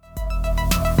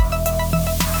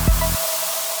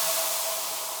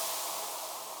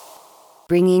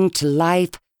bringing to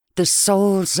life the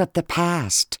souls of the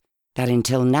past that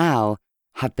until now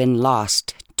have been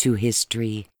lost to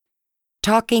history.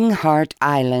 Talking Hart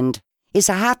Island is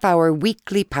a half-hour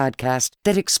weekly podcast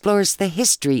that explores the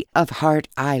history of Hart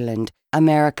Island,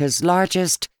 America's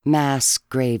largest mass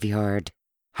graveyard.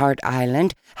 Hart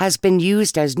Island has been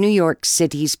used as New York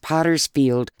City's Potter's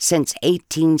Field since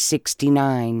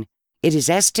 1869. It is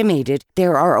estimated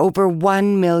there are over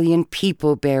 1 million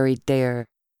people buried there.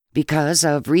 Because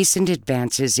of recent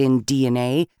advances in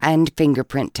DNA and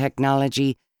fingerprint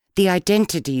technology, the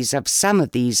identities of some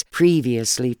of these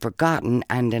previously forgotten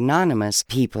and anonymous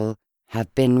people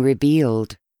have been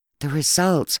revealed. The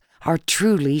results are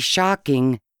truly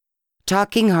shocking.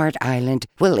 Talking Hart Island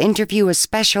will interview a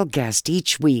special guest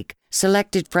each week,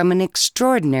 selected from an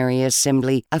extraordinary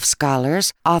assembly of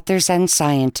scholars, authors, and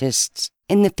scientists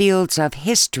in the fields of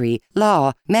history,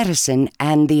 law, medicine,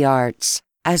 and the arts,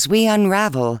 as we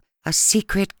unravel a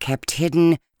secret kept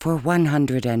hidden for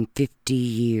 150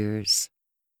 years.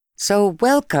 So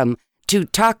welcome to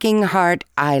Talking Hart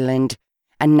Island.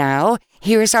 And now,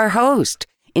 here's our host,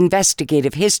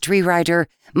 investigative history writer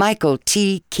Michael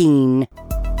T. Keene.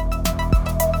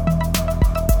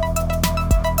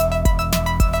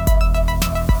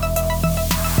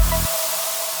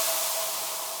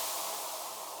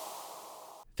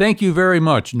 Thank you very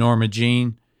much, Norma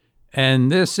Jean.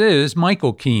 And this is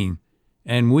Michael Keene,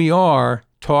 and we are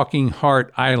Talking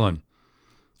Hart Island.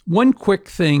 One quick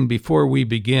thing before we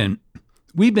begin.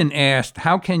 We've been asked,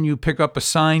 how can you pick up a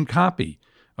signed copy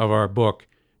of our book,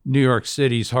 New York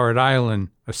City's Hart Island,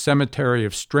 A Cemetery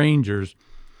of Strangers,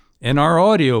 and our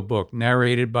audiobook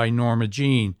narrated by Norma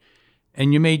Jean?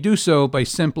 And you may do so by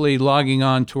simply logging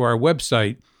on to our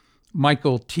website,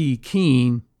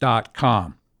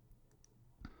 michaeltkeene.com.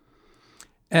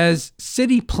 As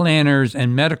city planners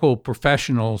and medical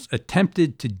professionals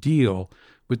attempted to deal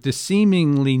with the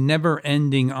seemingly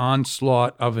never-ending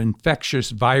onslaught of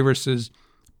infectious viruses,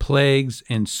 plagues,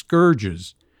 and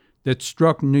scourges that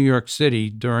struck New York City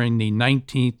during the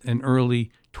 19th and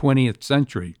early 20th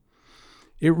century,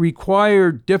 it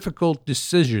required difficult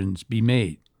decisions be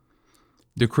made.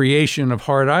 The creation of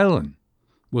Hart Island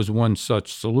was one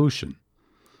such solution,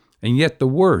 and yet the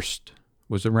worst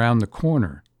was around the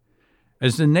corner.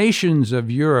 As the nations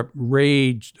of Europe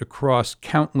raged across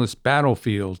countless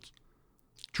battlefields,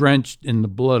 drenched in the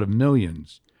blood of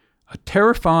millions, a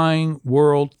terrifying,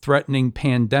 world-threatening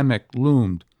pandemic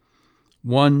loomed,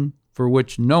 one for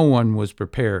which no one was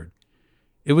prepared.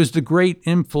 It was the great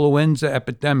influenza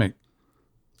epidemic,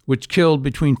 which killed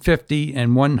between 50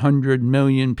 and 100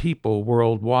 million people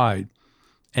worldwide,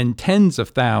 and tens of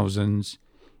thousands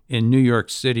in New York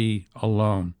City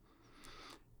alone.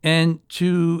 And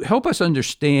to help us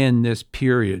understand this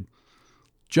period,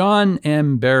 John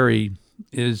M. Berry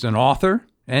is an author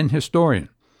and historian.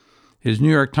 His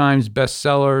New York Times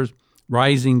bestsellers,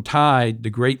 Rising Tide, The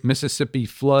Great Mississippi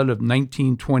Flood of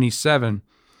 1927,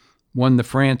 won the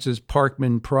Francis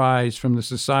Parkman Prize from the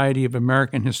Society of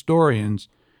American Historians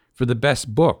for the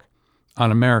best book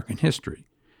on American history.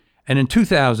 And in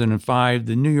 2005,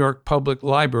 the New York Public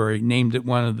Library named it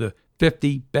one of the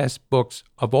 50 best books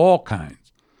of all kinds,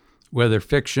 whether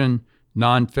fiction,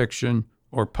 nonfiction,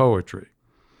 or poetry.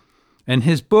 And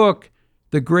his book,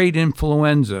 The Great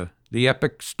Influenza, the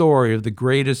epic story of the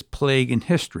greatest plague in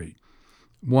history,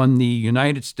 won the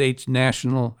United States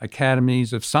National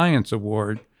Academies of Science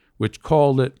Award, which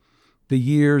called it the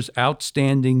year's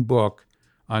outstanding book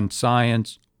on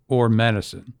science or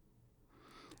medicine.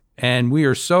 And we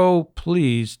are so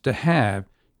pleased to have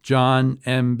John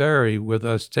M. Berry with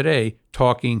us today,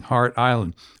 talking Hart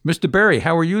Island. Mr. Berry,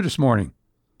 how are you this morning?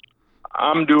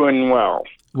 I'm doing well.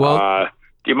 Do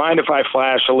you mind if I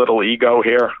flash a little ego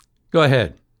here? Go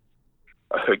ahead.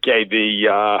 Okay,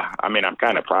 I'm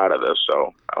kind of proud of this,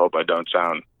 so I hope I don't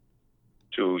sound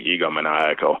too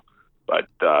egomaniacal. But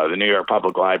the New York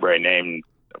Public Library named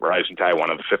Rising Tide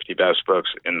one of the 50 best books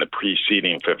in the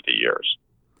preceding 50 years.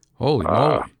 Holy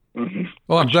moly. Mm-hmm.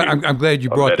 Well, I'm glad you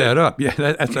brought that up. Yeah,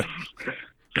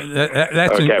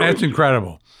 that's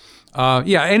incredible.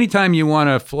 Anytime you want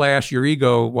to flash your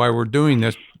ego while we're doing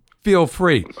this, feel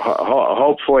free.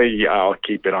 Hopefully, I'll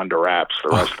keep it under wraps the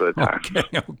rest of the time.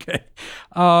 Okay.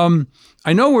 I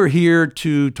know we're here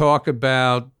to talk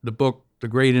about the book, The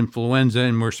Great Influenza,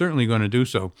 and we're certainly going to do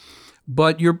so.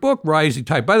 But your book, Rising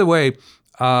Tide, by the way,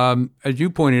 as you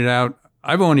pointed out,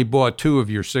 I've only bought 2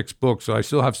 of your 6 books, so I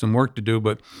still have some work to do,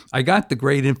 but I got The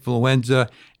Great Influenza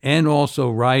and also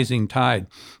Rising Tide.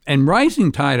 And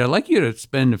Rising Tide, I'd like you to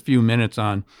spend a few minutes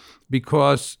on,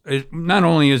 because not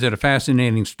only is it a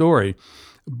fascinating story,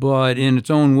 but in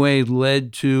its own way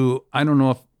led to, I don't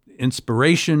know if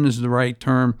inspiration is the right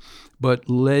term, but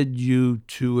led you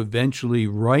to eventually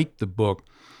write the book,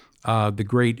 The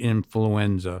Great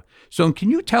Influenza. So can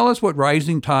you tell us what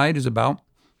Rising Tide is about?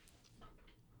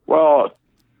 Well,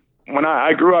 when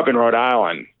I grew up in Rhode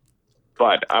Island,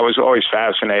 but I was always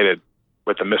fascinated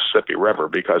with the Mississippi River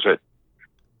because it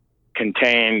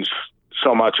contains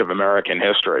so much of American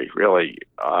history, really.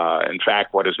 In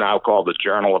fact, what is now called the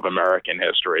Journal of American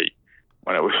History,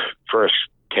 when it was first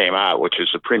came out, which is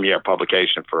the premier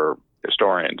publication for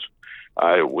historians,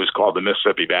 it was called the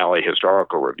Mississippi Valley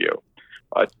Historical Review.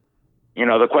 But,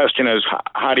 the question is,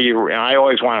 how do you, and I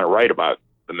always want to write about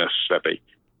the Mississippi,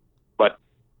 but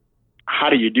how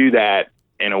do you do that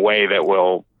in a way that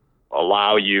will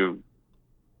allow you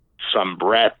some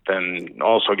breadth and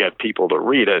also get people to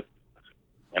read it?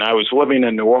 And I was living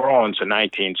in New Orleans in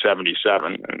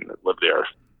 1977 and lived there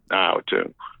now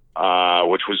too,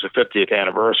 which was the 50th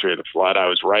anniversary of the flood. I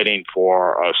was writing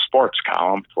for a sports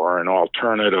column for an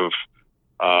alternative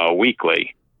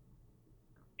weekly,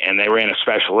 and they ran a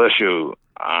special issue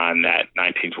on that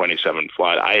 1927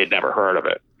 flood. I had never heard of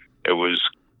it. It was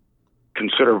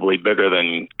considerably bigger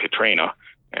than Katrina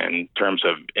in terms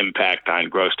of impact on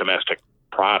gross domestic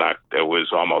product. It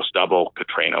was almost double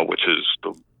Katrina, which is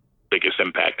the biggest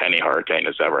impact any hurricane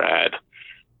has ever had.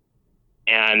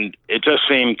 And it just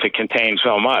seemed to contain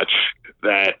so much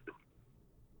that,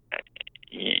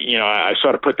 I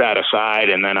sort of put that aside,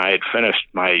 and then I had finished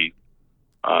my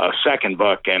second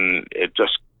book, and it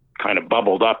just kind of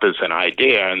bubbled up as an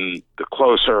idea. And the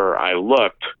closer I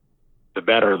looked, the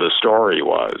better the story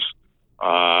was.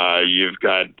 You've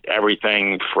got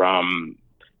everything from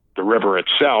the river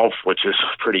itself, which is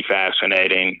pretty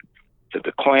fascinating, to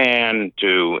the Klan,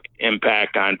 to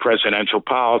impact on presidential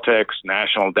politics,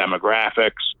 national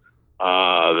demographics,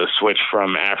 the switch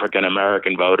from African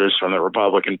American voters from the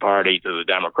Republican Party to the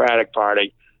Democratic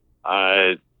Party,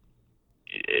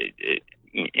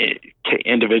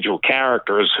 individual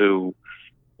characters who,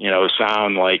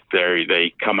 sound like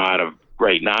they come out of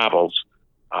great novels,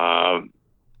 and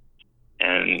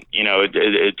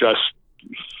it just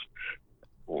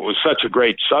was such a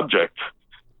great subject.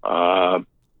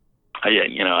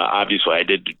 Obviously I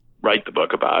did write the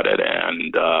book about it,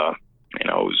 and it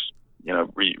was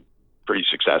pretty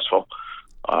successful,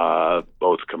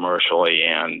 both commercially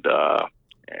and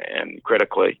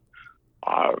critically.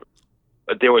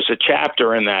 But there was a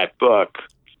chapter in that book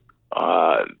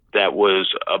that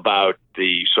was about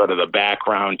the sort of the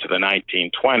background to the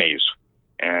 1920s,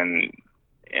 and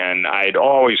I'd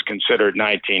always considered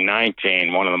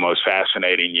 1919 one of the most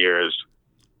fascinating years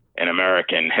in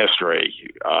American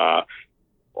history.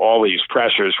 All these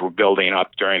pressures were building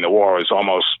up during the war. It was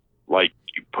almost like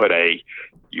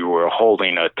you were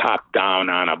holding a top down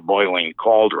on a boiling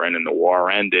cauldron, and the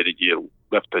war ended. You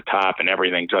lift the top and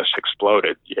everything just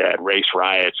exploded. You had race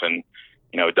riots in,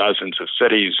 dozens of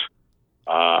cities.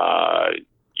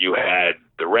 You had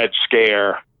the Red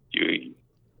Scare. You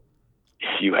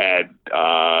had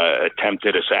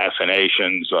attempted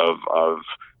assassinations of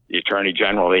the Attorney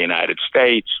General of the United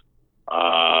States.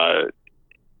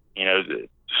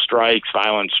 Strikes,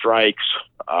 violent strikes.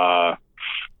 And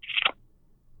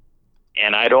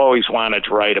I'd always wanted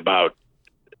to write about,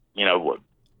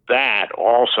 that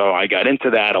also. I got into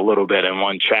that a little bit in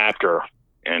one chapter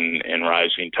in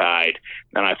Rising Tide,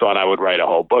 and I thought I would write a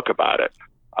whole book about it.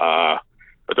 But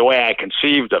the way I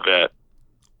conceived of it,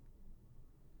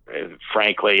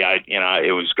 frankly,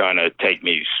 it was going to take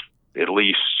me at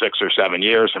least 6 or 7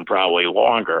 years and probably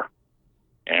longer.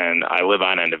 And I live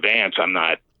on in advance. I'm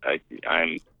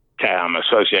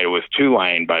associated with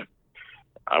Tulane, but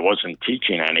I wasn't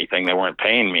teaching anything. They weren't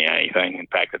paying me anything. In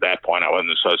fact, at that point, I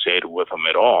wasn't associated with them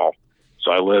at all.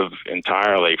 So I live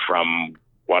entirely from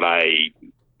what I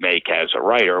make as a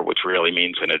writer, which really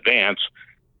means in advance.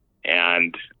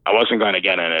 And I wasn't going to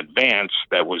get an advance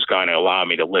that was going to allow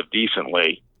me to live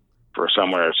decently for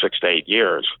somewhere 6 to 8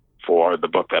 years for the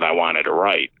book that I wanted to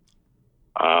write.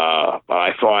 But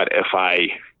I thought if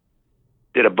I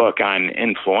did a book on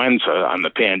influenza, on the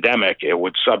pandemic, it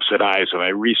would subsidize my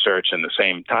research in the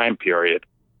same time period.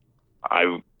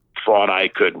 I thought I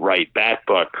could write that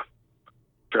book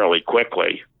fairly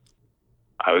quickly.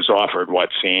 I was offered what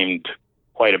seemed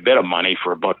quite a bit of money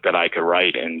for a book that I could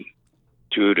write in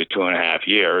 2 to 2.5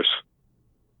 years.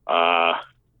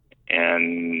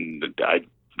 And I,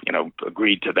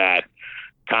 agreed to that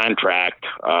contract.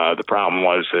 The problem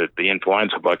was that the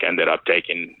influenza book ended up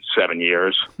taking 7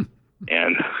 years.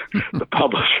 And the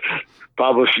publisher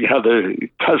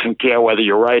doesn't care whether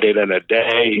you write it in a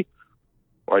day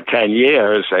or 10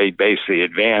 years, they base the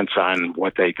advance on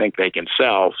what they think they can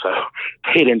sell. So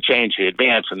they didn't change the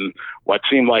advance. And what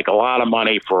seemed like a lot of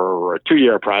money for a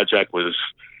 2-year project was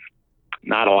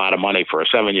not a lot of money for a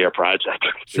 7-year project.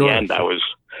 Sure. At the end,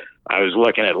 I was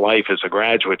looking at life as a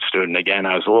graduate student again.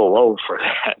 I was a little old for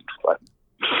that, but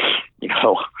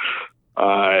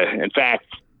in fact,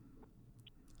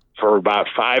 for about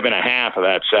 5.5 of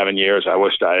that 7 years, I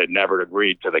wished I had never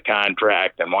agreed to the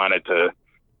contract and wanted to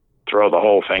throw the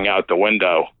whole thing out the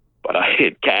window. But I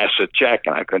had cashed a check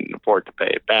and I couldn't afford to pay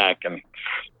it back. And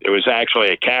there was actually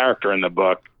a character in the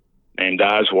book named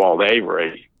Oswald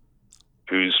Avery,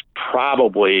 who's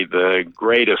probably the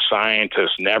greatest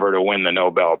scientist never to win the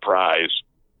Nobel Prize.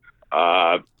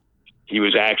 He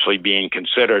was actually being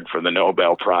considered for the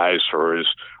Nobel Prize for his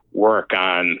work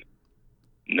on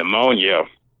pneumonia,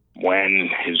 when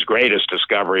his greatest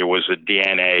discovery was that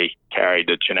DNA carried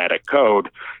the genetic code.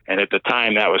 And at the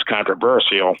time, that was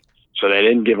controversial, so they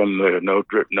didn't give him the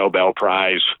Nobel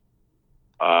Prize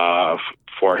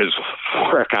for his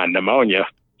work on pneumonia,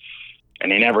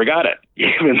 and he never got it,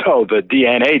 even though the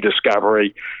DNA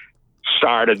discovery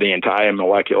started the entire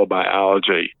molecular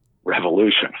biology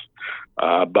revolution.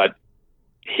 But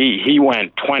he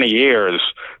went 20 years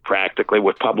practically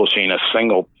with publishing a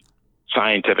single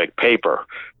scientific paper,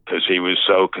 because he was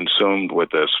so consumed with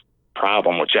this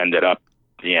problem, which ended up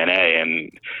DNA.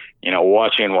 And,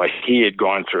 watching what he had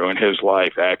gone through in his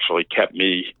life actually kept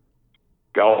me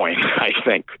going, I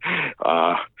think.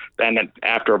 Then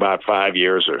after about 5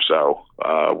 years or so,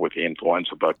 with the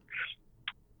influenza book,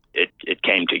 it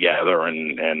came together,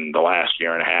 and the last 1.5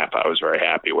 years, I was very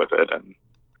happy with it. And,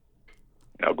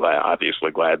 obviously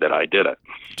glad that I did it.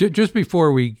 Just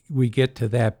before we get to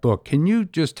that book, can you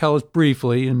just tell us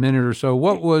briefly, in a minute or so,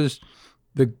 what was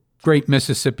the Great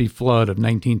Mississippi Flood of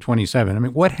 1927? I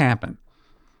mean, what happened?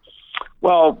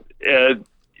 Well,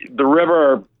 the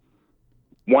river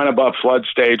went above flood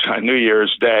stage on New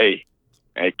Year's Day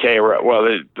at Cairo. Well,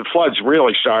 the floods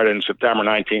really started in September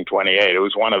 1928. It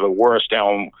was one of the worst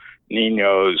El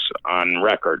Niños on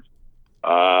record.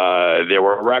 There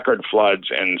were record floods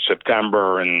in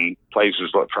September in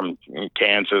places from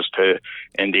Kansas to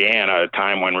Indiana, a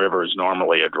time when rivers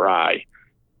normally are dry.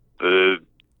 The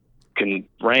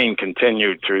rain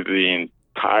continued through the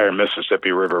entire Mississippi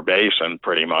River basin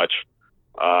pretty much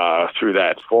through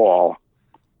that fall,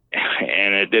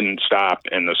 and it didn't stop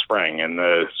in the spring. In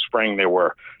the spring, there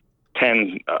were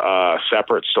 5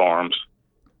 separate storms,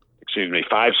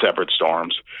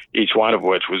 each one of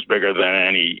which was bigger than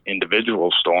any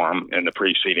individual storm in the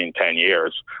preceding 10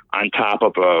 years, on top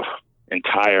of an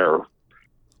entire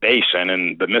basin.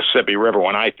 And the Mississippi River,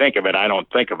 when I think of it, I don't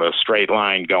think of a straight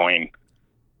line going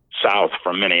south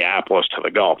from Minneapolis to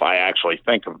the Gulf. I actually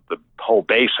think of the whole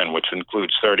basin, which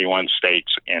includes 31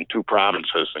 states and 2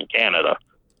 provinces in Canada,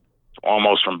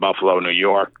 almost from Buffalo, New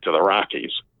York to the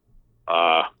Rockies.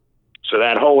 So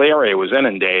that whole area was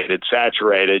inundated,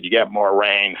 saturated. You get more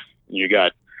rain. You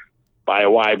got, by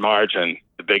a wide margin,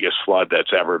 the biggest flood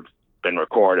that's ever been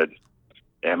recorded,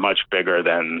 and much bigger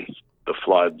than the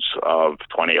floods of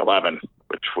 2011,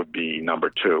 which would be number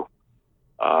 2.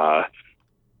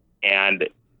 And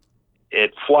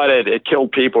it flooded, it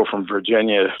killed people from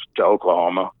Virginia to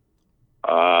Oklahoma.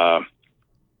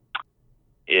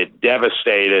 It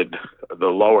devastated the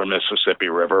lower Mississippi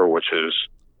River, which is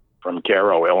from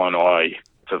Cairo, Illinois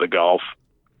to the Gulf.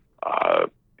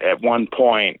 At one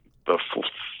point, the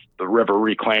river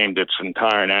reclaimed its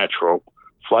entire natural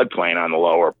floodplain on the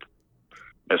lower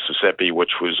Mississippi,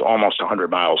 which was almost 100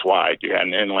 miles wide. You had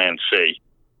an inland sea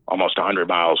almost 100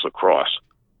 miles across.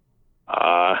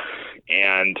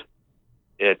 And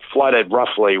it flooded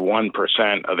roughly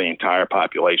 1% of the entire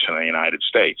population of the United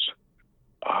States.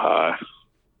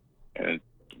 And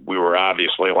we were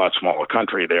obviously a lot smaller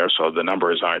country there, so the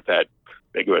numbers aren't that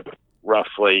big. But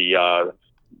roughly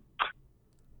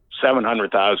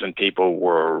 700,000 people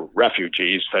were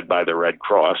refugees fed by the Red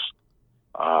Cross.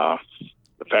 The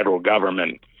federal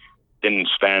government didn't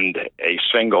spend a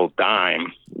single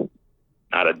dime,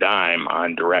 not a dime,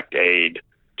 on direct aid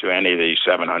to any of these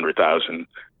 700,000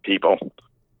 people,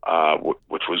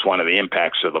 which was one of the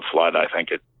impacts of the flood. I think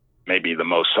it may be the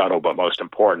most subtle but most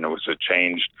important. It was it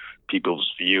changed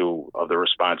people's view of the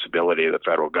responsibility of the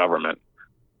federal government.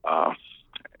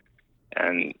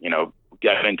 And,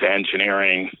 get into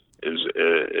engineering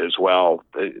as well.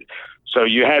 So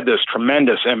you had this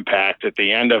tremendous impact. At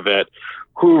the end of it,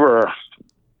 Hoover,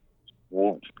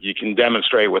 you can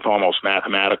demonstrate with almost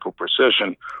mathematical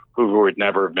precision, Hoover would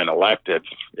never have been elected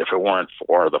if it weren't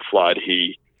for the flood.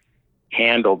 He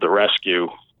handled the rescue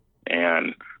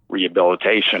and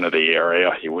rehabilitation of the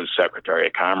area. He was Secretary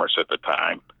of Commerce at the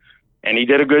time, and he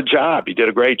did a good job. He did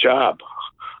a great job.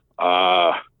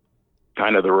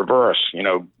 Kind of the reverse,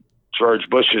 George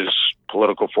Bush's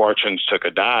political fortunes took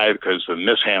a dive because of the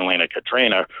mishandling of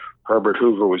Katrina. Herbert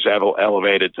Hoover was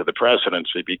elevated to the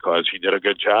presidency because he did a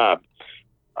good job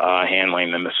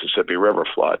handling the Mississippi River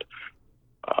flood.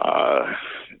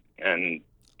 And,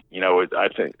 I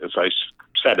think, as I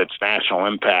said, its national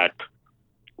impact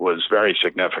was very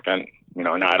significant,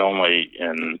 not only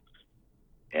in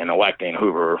electing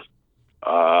Hoover,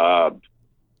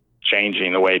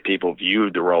 changing the way people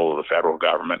viewed the role of the federal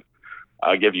government.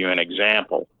 I'll give you an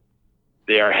example.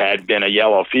 There had been a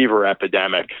yellow fever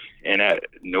epidemic in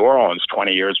New Orleans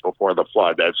 20 years before the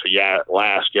flood. That's the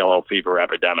last yellow fever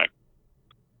epidemic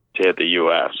to hit the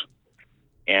U.S.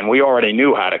 And we already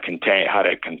knew how to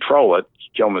control it,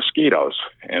 kill mosquitoes.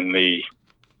 And the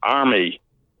Army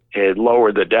had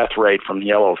lowered the death rate from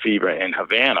yellow fever in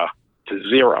Havana to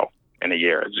 0 in a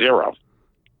year, 0.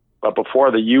 But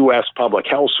before the U.S. Public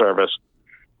Health Service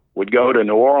would go to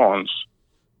New Orleans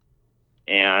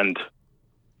and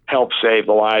help save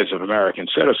the lives of American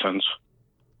citizens,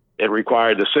 it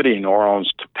required the city of New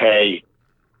Orleans to pay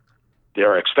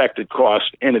their expected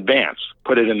cost in advance,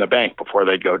 put it in the bank before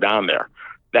they'd go down there.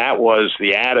 That was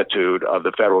the attitude of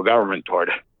the federal government toward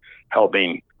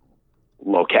helping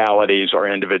localities or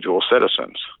individual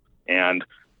citizens. And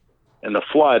in the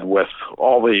flood, with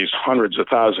all these hundreds of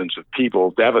thousands of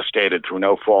people devastated through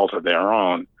no fault of their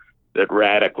own, that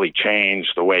radically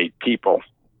changed the way people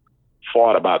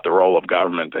thought about the role of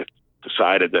government. They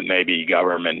decided that maybe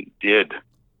government did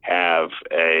have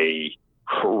a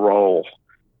role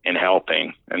in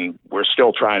helping. And we're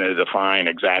still trying to define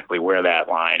exactly where that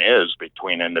line is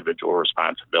between individual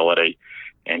responsibility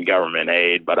and government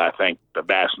aid. But I think the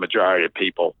vast majority of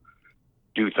people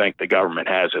do think the government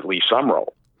has at least some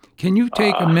role. Can you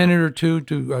take a minute or two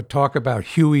to talk about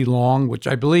Huey Long, which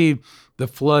I believe the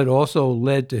flood also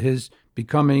led to his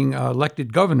becoming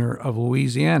elected governor of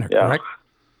Louisiana, correct?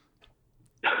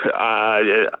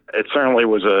 It certainly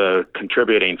was a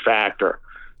contributing factor.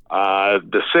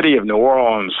 The city of New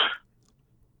Orleans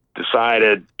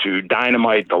decided to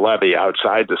dynamite the levee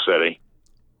outside the city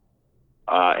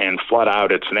and flood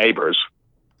out its neighbors.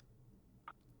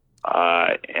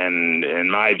 And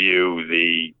in my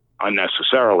view,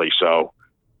 unnecessarily so.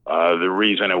 The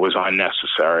reason it was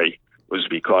unnecessary was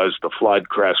because the flood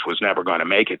crest was never going to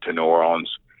make it to New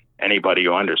Orleans. Anybody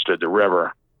who understood the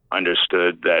river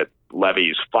understood that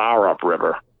levees far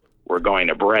upriver were going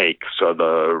to break, so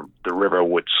the river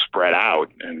would spread out,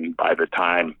 and by the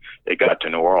time it got to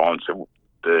New Orleans,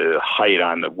 the height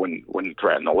on wouldn't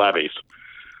threaten the levees.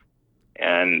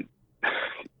 And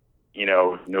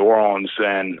New Orleans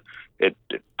then it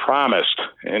promised,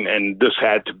 and this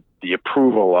had the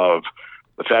approval of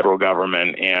the federal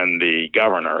government and the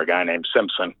governor, a guy named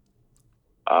Simpson.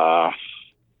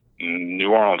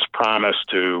 New Orleans promised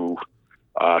to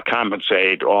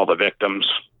compensate all the victims.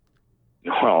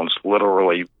 New Orleans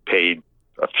literally paid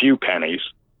a few pennies,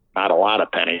 not a lot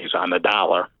of pennies, on the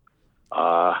dollar.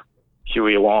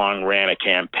 Huey Long ran a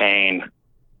campaign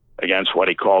against what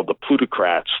he called the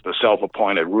plutocrats, the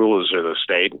self-appointed rulers of the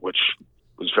state, which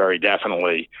was very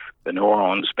definitely the New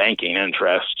Orleans banking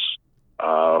interests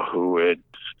who had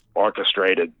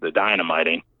orchestrated the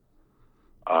dynamiting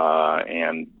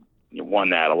and won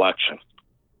that election.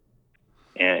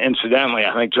 And incidentally,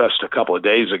 I think just a couple of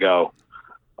days ago,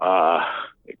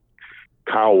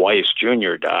 Carl Weiss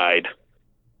Jr. died.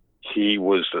 He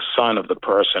was the son of the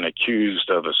person accused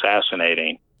of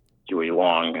assassinating Huey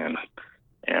Long, and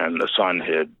the son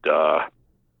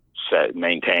had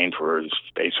maintained for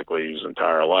basically his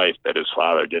entire life that his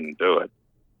father didn't do it.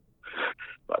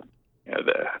 But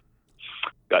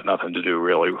got nothing to do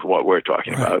really with what we're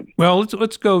talking about. Well,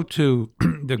 let's go to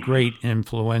the great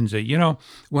influenza.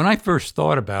 When I first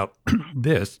thought about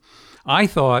this, I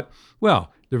thought,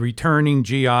 well, the returning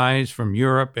GIs from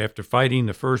Europe after fighting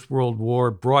the First World War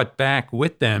brought back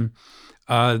with them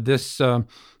this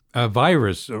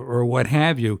virus or what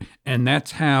have you, and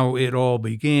that's how it all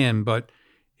began. But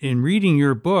in reading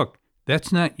your book,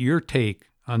 that's not your take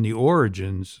on the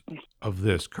origins of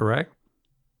this, correct?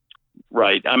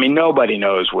 Right. I mean, nobody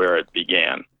knows where it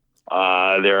began.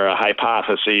 There are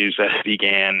hypotheses that it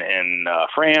began in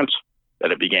France,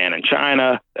 that it began in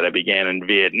China, that it began in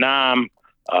Vietnam,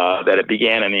 that it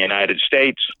began in the United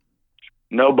States.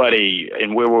 Nobody,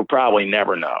 and we will probably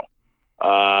never know.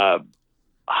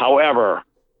 However,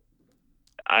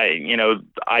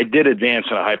 I did advance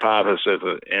a hypothesis,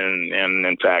 and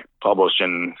in fact published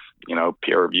in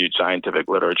peer-reviewed scientific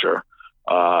literature,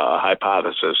 a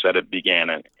hypothesis that it began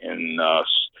in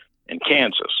in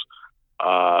Kansas.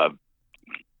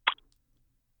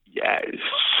 Yeah,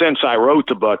 since I wrote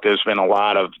the book, there's been a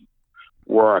lot of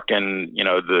work, and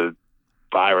the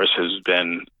virus has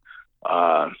been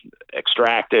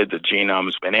extracted, the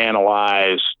genome's been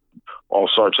analyzed, all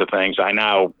sorts of things. I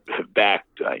now have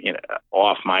backed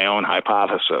off my own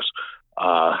hypothesis.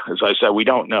 As I said, we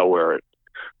don't know where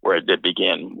it did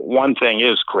begin. One thing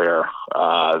is clear,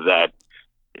 that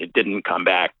it didn't come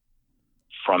back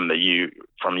from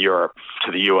Europe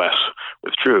to the U.S.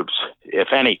 with troops.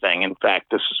 If anything, in fact,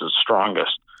 this is the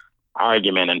strongest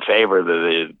argument in favor of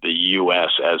the U.S.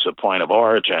 as a point of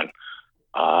origin,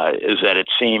 is that it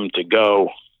seemed to go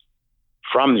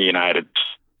from the United States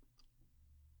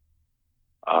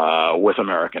with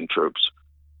American troops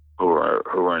who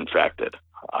were infected.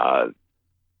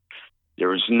 There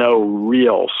was no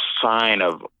real sign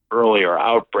of earlier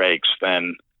outbreaks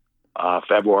than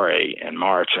February and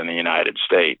March in the United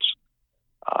States.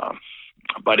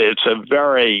 But it's a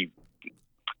very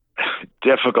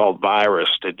difficult virus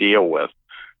to deal with.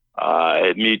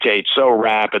 It mutates so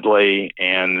rapidly,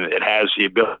 and it has the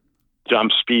ability to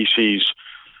jump species,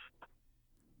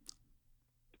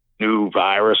 new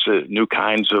viruses, new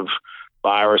kinds of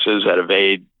viruses that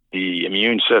evade the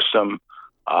immune system.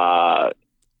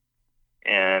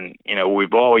 And,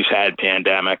 we've always had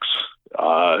pandemics.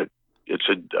 It's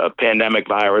a pandemic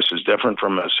virus is different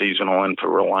from a seasonal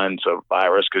influenza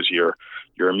virus because your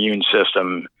immune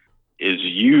system is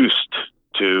used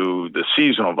to the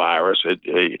seasonal virus.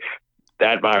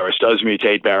 That virus does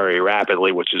mutate very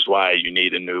rapidly, which is why you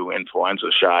need a new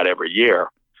influenza shot every year.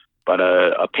 But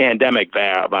a pandemic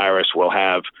virus will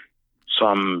have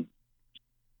some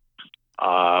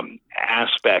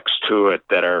aspects to it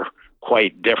that are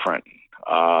quite different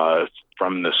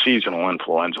from the seasonal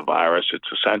influenza virus.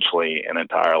 It's essentially an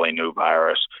entirely new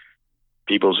virus.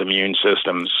 People's immune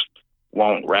systems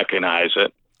won't recognize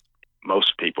it.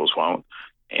 Most people's won't,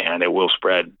 and it will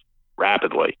spread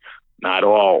rapidly. Not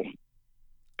all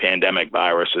pandemic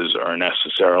viruses are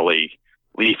necessarily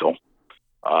lethal,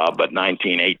 but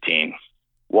 1918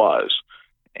 was.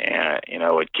 And,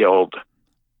 it killed,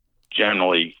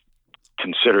 generally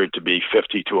considered to be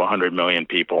 50 to 100 million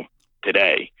people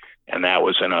today. And that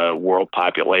was in a world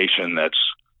population that's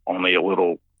only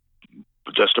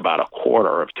just about a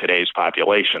quarter of today's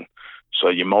population. So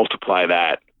you multiply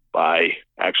that by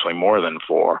actually more than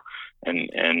 4,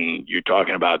 and you're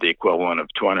talking about the equivalent of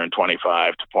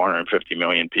 225 to 450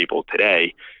 million people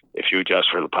today if you adjust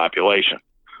for the population.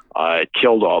 It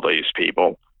killed all these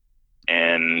people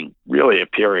in really a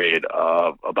period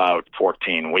of about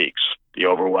 14 weeks. The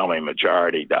overwhelming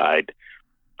majority died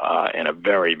in a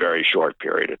very, very short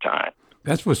period of time.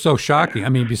 That's what's so shocking. I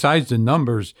mean, besides the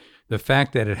numbers, the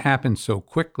fact that it happened so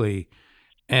quickly,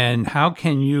 and how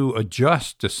can you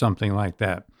adjust to something like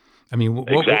that? I mean,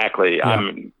 exactly.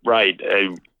 Yeah. Right.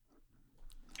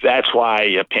 That's why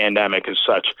a pandemic is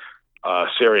such a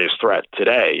serious threat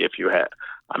today.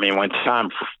 When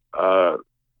Tom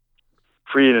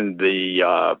Frieden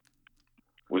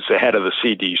was the head of the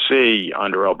CDC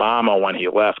under Obama, when he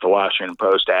left, the Washington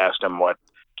Post asked him what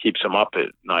keeps him up at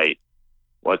night,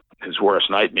 what his worst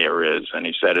nightmare is, and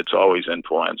he said it's always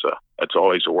influenza. It's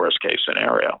always the worst case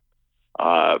scenario,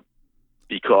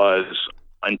 because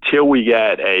until we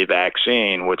get a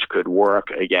vaccine which could work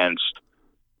against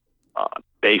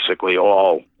basically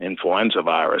all influenza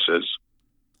viruses,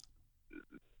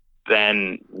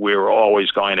 then we're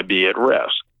always going to be at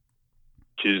risk,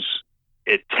 because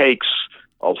it takes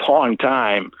a long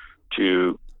time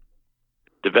to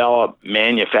develop,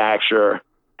 manufacture,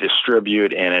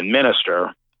 distribute, and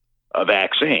administer a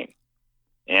vaccine.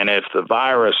 And if the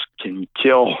virus can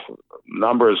kill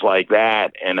numbers like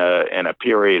that in a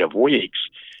period of weeks,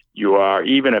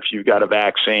 even if you've got a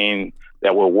vaccine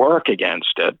that will work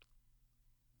against it,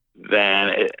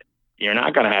 then you're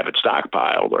not going to have it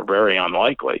stockpiled, or very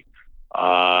unlikely.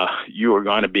 You are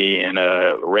going to be in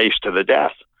a race to the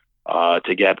death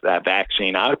to get that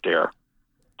vaccine out there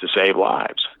to save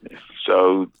lives.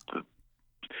 So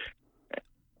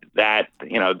that,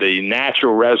 the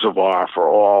natural reservoir for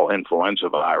all influenza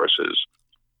viruses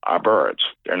are birds.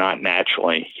 They're not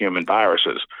naturally human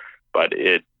viruses, but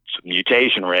its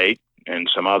mutation rate and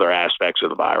some other aspects of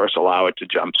the virus allow it to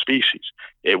jump species.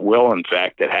 It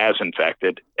has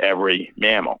infected every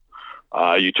mammal.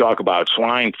 You talk about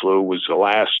swine flu was the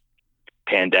last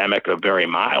pandemic, a very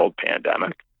mild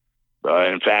pandemic.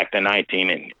 In fact, in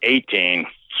 1918,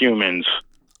 humans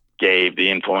gave the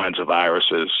influenza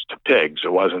viruses to pigs.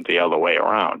 It wasn't the other way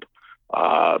around.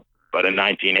 But in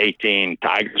 1918,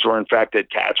 tigers were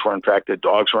infected, cats were infected,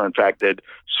 dogs were infected,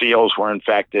 seals were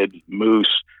infected,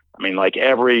 moose, I mean, like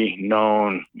every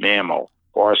known mammal,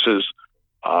 horses,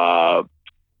 that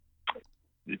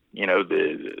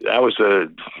was a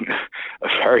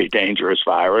very dangerous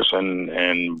virus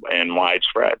and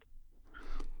widespread.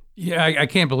 Yeah, I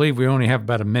can't believe we only have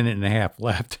about a minute and a half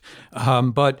left.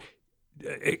 But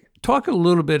talk a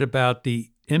little bit about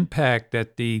the impact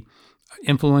that the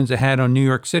influenza had on New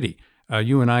York City.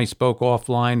 You and I spoke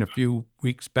offline a few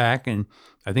weeks back, and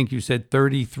I think you said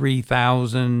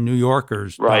 33,000 New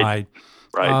Yorkers died.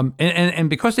 Right. And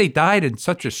because they died in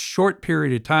such a short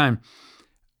period of time,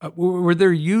 did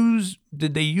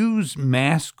they use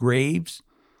mass graves?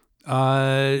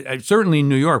 Certainly in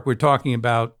New York, we're talking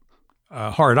about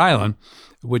Hart Island,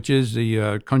 which is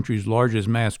the country's largest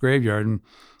mass graveyard, and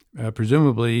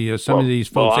presumably some of these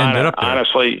folks ended up there.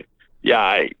 Honestly,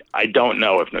 yeah, I don't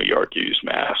know if New York used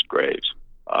mass graves.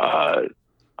 I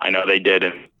know they did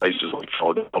in places like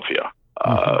Philadelphia.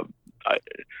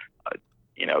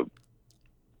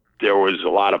 There was a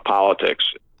lot of politics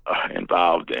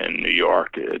involved in New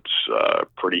York. It's a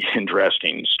pretty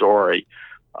interesting story.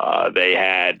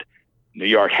 New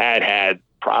York had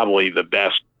probably the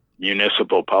best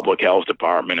municipal public health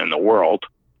department in the world.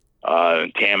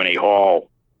 Tammany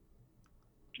Hall,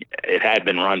 it had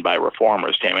been run by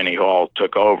reformers. Tammany Hall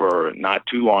took over not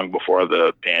too long before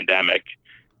the pandemic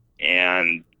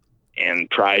and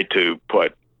tried to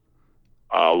put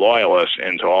loyalists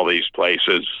into all these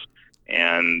places.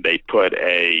 And they put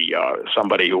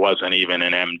somebody who wasn't even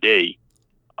an MD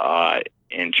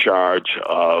in charge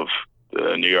of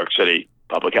the New York City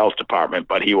Public Health Department,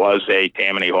 but he was a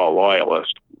Tammany Hall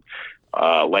loyalist.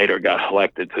 Later got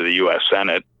elected to the U.S.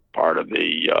 Senate, part of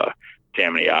the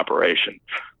Tammany operation.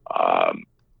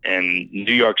 And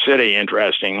New York City,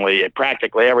 interestingly,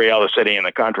 practically every other city in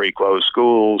the country closed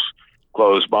schools,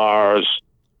 closed bars,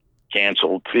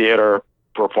 canceled theater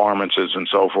performances and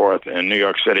so forth. And New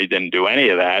York City didn't do any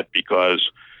of that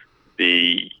because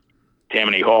the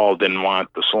Tammany Hall didn't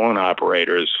want the saloon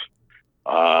operators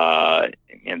and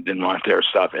didn't want their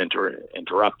stuff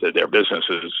interrupted, their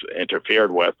businesses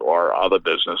interfered with, or other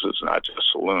businesses, not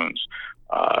just saloons.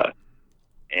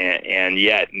 And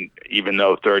yet, even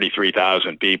though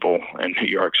 33,000 people in New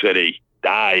York City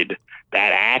died,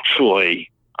 that actually,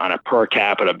 on a per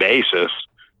capita basis,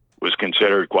 was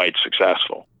considered quite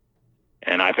successful.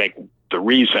 And I think the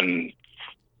reason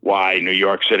why New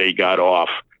York City got off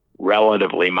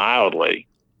relatively mildly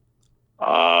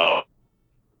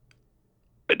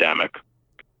epidemic,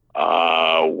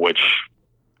 which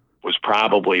was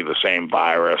probably the same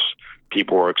virus,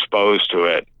 people were exposed to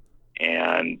it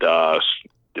and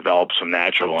developed some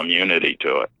natural immunity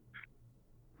to it.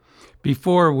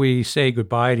 Before we say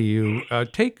goodbye to you,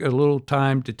 take a little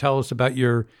time to tell us about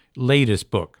your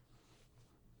latest book.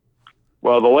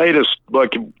 Well, the latest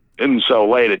book isn't so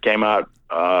late. It came out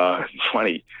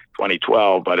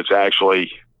 2012, but it's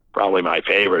actually probably my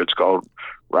favorite. It's called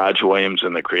Roger Williams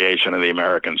and the Creation of the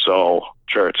American Soul,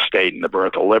 Church, State, and the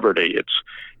Birth of Liberty. It's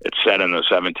set in the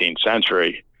 17th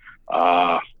century.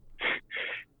 And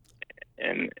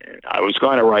I was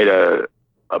going to write a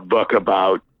book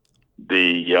about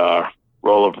the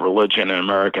role of religion in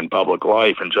American public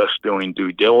life, and just doing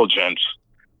due diligence,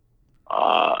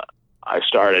 I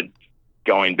started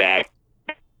going back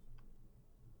to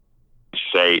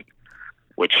state,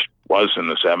 which was in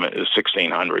the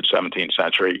 1600s, 17th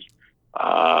century.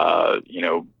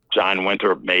 John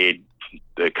Winthrop made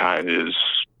the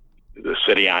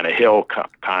city on a hill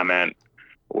comment,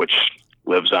 which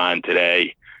lives on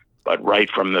today. But right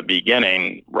from the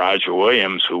beginning, Roger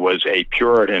Williams, who was a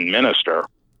Puritan minister,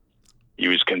 he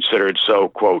was considered so,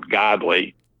 quote,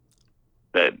 godly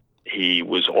that he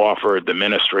was offered the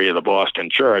ministry of the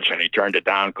Boston Church, and he turned it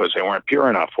down because they weren't pure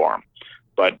enough for him.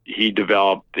 But he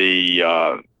developed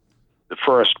the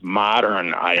first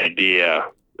modern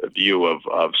view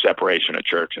of separation of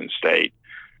church and state.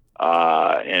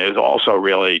 And it's also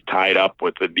really tied up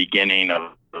with the beginning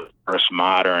of the first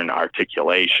modern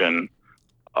articulation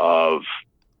of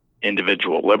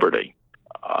individual liberty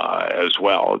as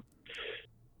well.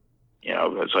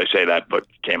 As I say, that book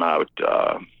came out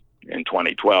in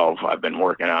 2012. I've been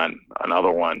working on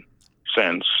another one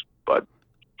since, but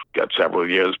got several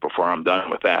years before I'm done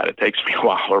with that. It takes me a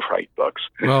while to write books.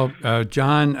 Well,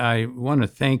 John, I want to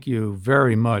thank you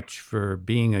very much for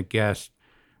being a guest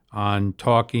on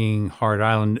Talking Hart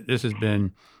Island. This has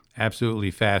been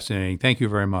absolutely fascinating. Thank you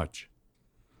very much.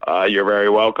 You're very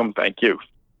welcome. Thank you.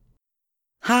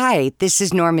 Hi, this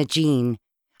is Norma Jean.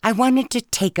 I wanted to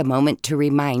take a moment to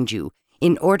remind you,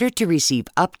 in order to receive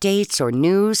updates or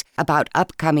news about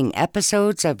upcoming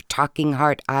episodes of Talking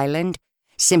Hart Island,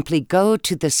 simply go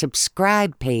to the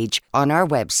subscribe page on our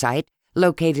website,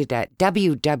 located at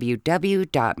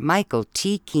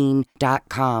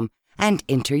www.michaeltkeen.com, and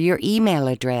enter your email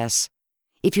address.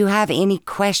 If you have any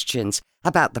questions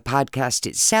about the podcast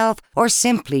itself or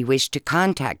simply wish to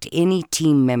contact any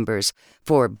team members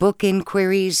for book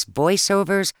inquiries,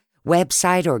 voiceovers,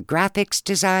 website or graphics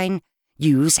design,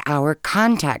 use our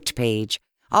contact page,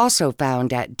 also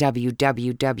found at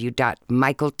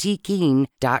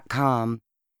www.michaeltkeen.com.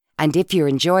 And if you're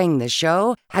enjoying the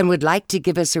show and would like to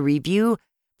give us a review,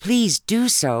 please do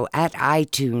so at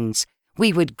iTunes.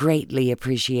 We would greatly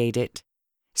appreciate it.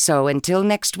 So until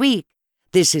next week,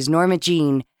 this is Norma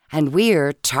Jean, and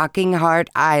we're Talking Heart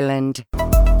Island.